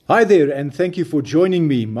Hi there, and thank you for joining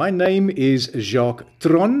me. My name is Jacques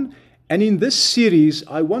Theron, and in this series,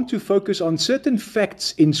 I want to focus on certain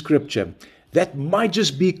facts in Scripture that might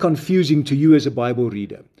just be confusing to you as a Bible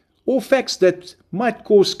reader, or facts that might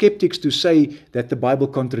cause skeptics to say that the Bible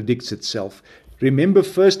contradicts itself. Remember,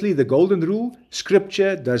 firstly, the golden rule: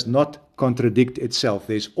 Scripture does not contradict itself.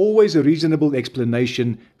 There's always a reasonable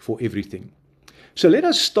explanation for everything. So let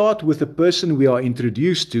us start with the person we are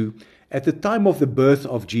introduced to at the time of the birth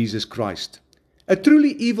of Jesus Christ, a truly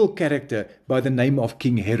evil character by the name of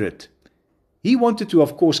King Herod. He wanted to,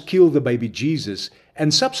 of course, kill the baby Jesus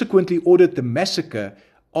and subsequently ordered the massacre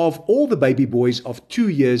of all the baby boys of 2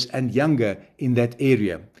 years and younger in that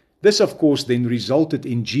area. This, of course, then resulted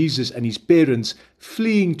in Jesus and his parents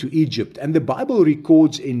fleeing to Egypt. And the Bible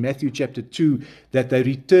records in Matthew chapter 2 that they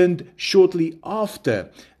returned shortly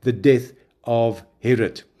after the death of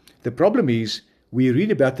Herod. The problem is, we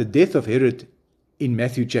read about the death of Herod in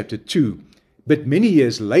Matthew chapter 2, but many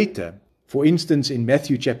years later, for instance in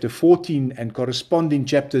Matthew chapter 14 and corresponding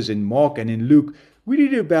chapters in Mark and in Luke, we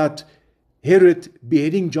read about Herod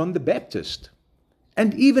beheading John the Baptist.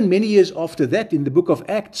 And even many years after that, in the book of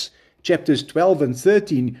Acts, chapters 12 and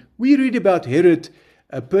 13, we read about Herod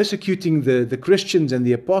persecuting the Christians and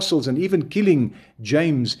the apostles and even killing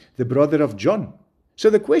James, the brother of John. So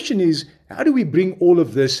the question is, how do we bring all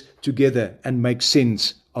of this together and make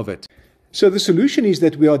sense of it? So the solution is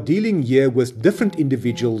that we are dealing here with different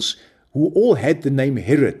individuals who all had the name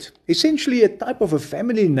Herod, essentially a type of a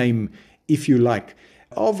family name, if you like,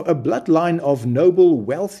 of a bloodline of noble,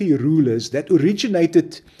 wealthy rulers that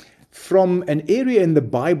originated from an area in the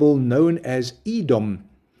Bible known as Edom.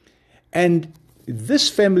 And this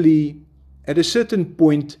family, at a certain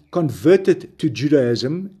point, converted to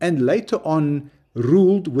Judaism and later on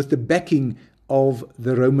ruled with the backing of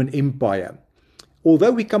the Roman Empire.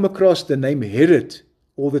 Although we come across the name Herod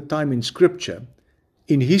all the time in Scripture,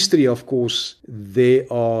 in history, of course, there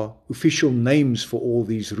are official names for all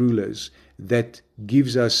these rulers that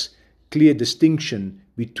gives us clear distinction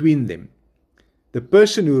between them. The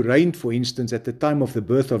person who reigned, for instance, at the time of the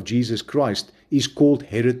birth of Jesus Christ is called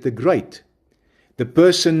Herod the Great. The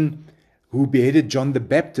person who beheaded John the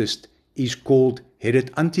Baptist is called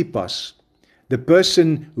Herod Antipas. The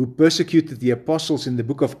person who persecuted the apostles in the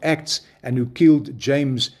book of Acts and who killed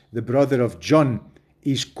James, the brother of John,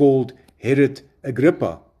 is called Herod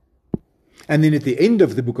Agrippa. And then at the end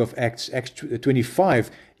of the book of Acts, Acts 25,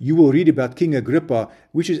 you will read about King Agrippa,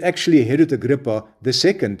 which is actually Herod Agrippa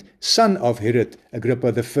II, son of Herod Agrippa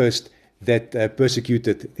I, that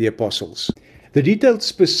persecuted the apostles. The detailed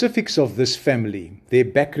specifics of this family, their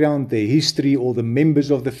background, their history, or the members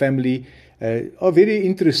of the family, are very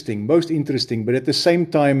interesting, most interesting, but at the same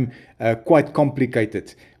time quite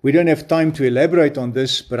complicated. We don't have time to elaborate on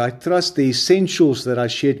this, but I trust the essentials that I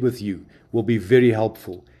shared with you will be very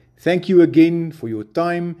helpful. Thank you again for your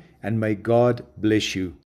time, and may God bless you.